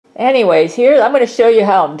anyways, here, I'm going to show you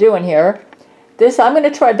how I'm doing here. This, I'm going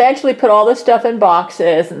to try eventually put all this stuff in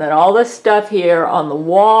boxes, and then all this stuff here on the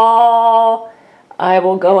wall. I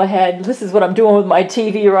will go ahead, this is what I'm doing with my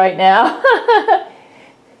TV right now.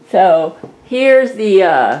 So, here's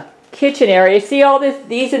the kitchen area. See all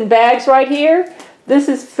these in bags right here? This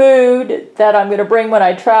is food that I'm going to bring when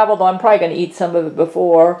I travel, though I'm probably going to eat some of it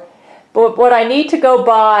before. But what I need to go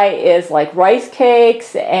buy is like rice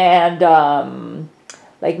cakes and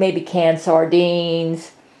like maybe canned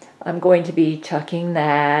sardines. I'm going to be chucking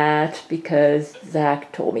that because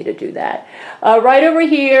Zach told me to do that. Right over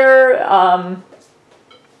here,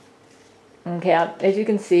 okay, as you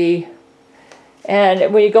can see,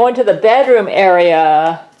 and when you go into the bedroom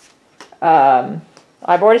area,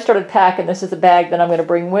 I've already started packing. This is a bag that I'm going to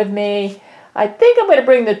bring with me. I think I'm going to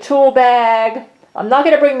bring the tool bag. I'm not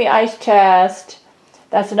going to bring the ice chest.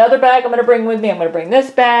 That's another bag I'm going to bring with me. I'm going to bring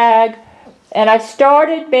this bag. And I've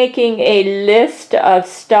started making a list of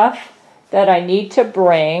stuff that I need to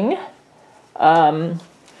bring. In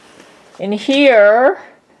here,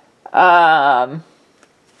 I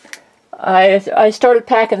started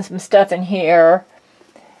packing some stuff in here.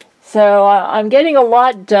 So I'm getting a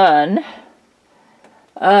lot done.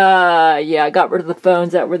 Yeah, I got rid of the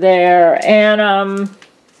phones that were there, and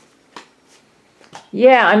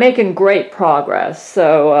yeah, I'm making great progress.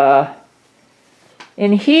 So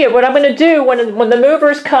in here, what I'm going to do when the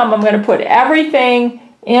movers come, I'm going to put everything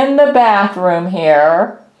in the bathroom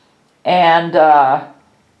here, and yeah,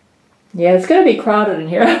 it's going to be crowded in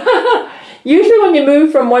here. Usually when you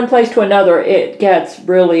move from one place to another, it gets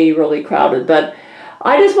really, really crowded, but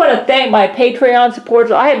I just want to thank my Patreon supporters.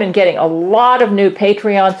 I have been getting a lot of new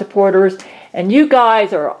Patreon supporters, and you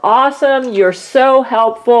guys are awesome. You're so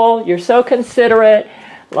helpful. You're so considerate.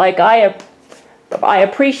 Like, I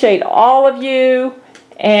appreciate all of you,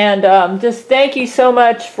 and just thank you so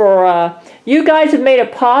much for, you guys have made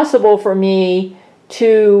it possible for me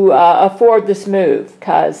to afford this move,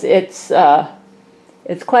 because it's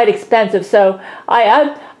quite expensive. So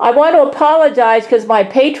I want to apologize because my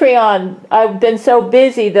Patreon, I've been so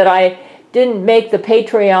busy that I didn't make the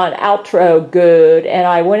Patreon outro good, and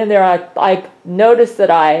I went in there, I noticed that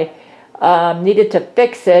I needed to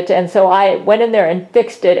fix it, and so I went in there and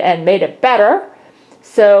fixed it and made it better.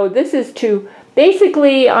 So this is to,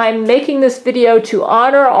 basically I'm making this video to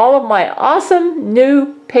honor all of my awesome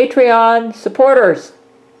new Patreon supporters.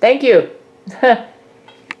 Thank you.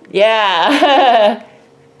 Yeah.